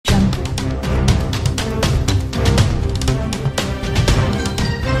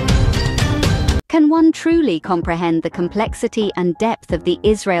Can one truly comprehend the complexity and depth of the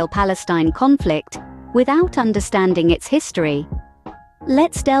Israel-Palestine conflict without understanding its history?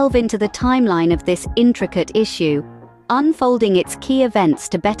 Let's delve into the timeline of this intricate issue, unfolding its key events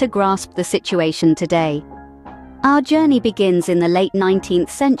to better grasp the situation today. Our journey begins in the late 19th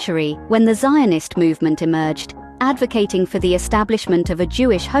century when the Zionist movement emerged, advocating for the establishment of a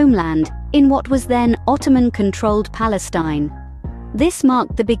Jewish homeland in what was then Ottoman-controlled Palestine. This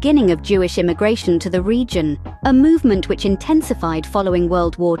marked the beginning of Jewish immigration to the region, a movement which intensified following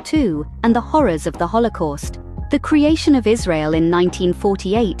World War II and the horrors of the Holocaust. The creation of Israel in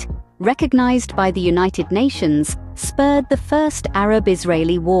 1948, recognized by the United Nations, spurred the First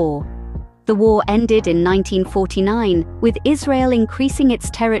Arab-Israeli War. The war ended in 1949, with Israel increasing its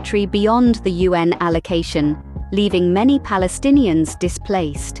territory beyond the UN allocation, leaving many Palestinians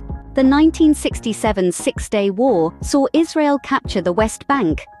displaced. The 1967 Six-Day War saw Israel capture the West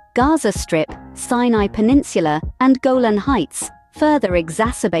Bank, Gaza Strip, Sinai Peninsula, and Golan Heights, further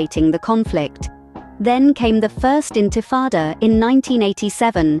exacerbating the conflict. Then came the First Intifada in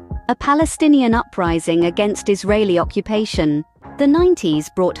 1987, a Palestinian uprising against Israeli occupation. The 90s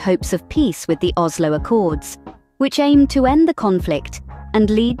brought hopes of peace with the Oslo Accords, which aimed to end the conflict and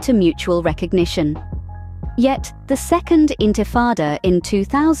lead to mutual recognition. Yet, the Second Intifada in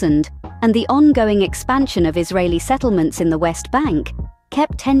 2000 and the ongoing expansion of Israeli settlements in the West Bank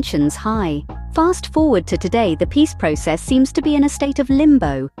kept tensions high. Fast forward to today, the peace process seems to be in a state of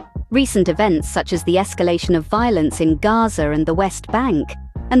limbo. Recent events such as the escalation of violence in Gaza and the West Bank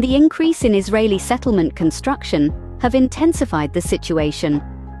and the increase in Israeli settlement construction have intensified the situation.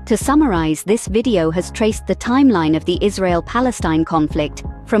 To summarize, this video has traced the timeline of the Israel-Palestine conflict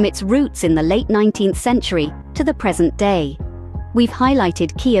from its roots in the late 19th century to the present day. We've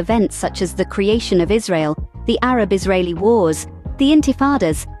highlighted key events such as the creation of Israel, the Arab-Israeli Wars, the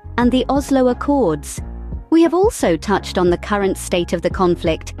Intifadas, and the Oslo Accords. We have also touched on the current state of the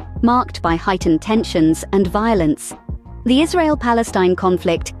conflict, marked by heightened tensions and violence. The Israel-Palestine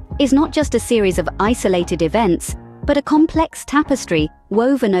conflict is not just a series of isolated events, but a complex tapestry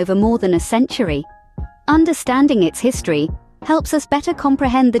woven over more than a century. Understanding its history helps us better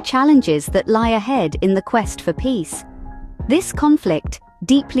comprehend the challenges that lie ahead in the quest for peace. This conflict,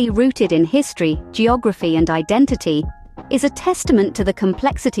 deeply rooted in history, geography, and identity, is a testament to the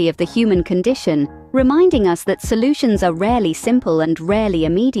complexity of the human condition, reminding us that solutions are rarely simple and rarely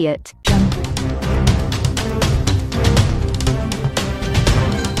immediate.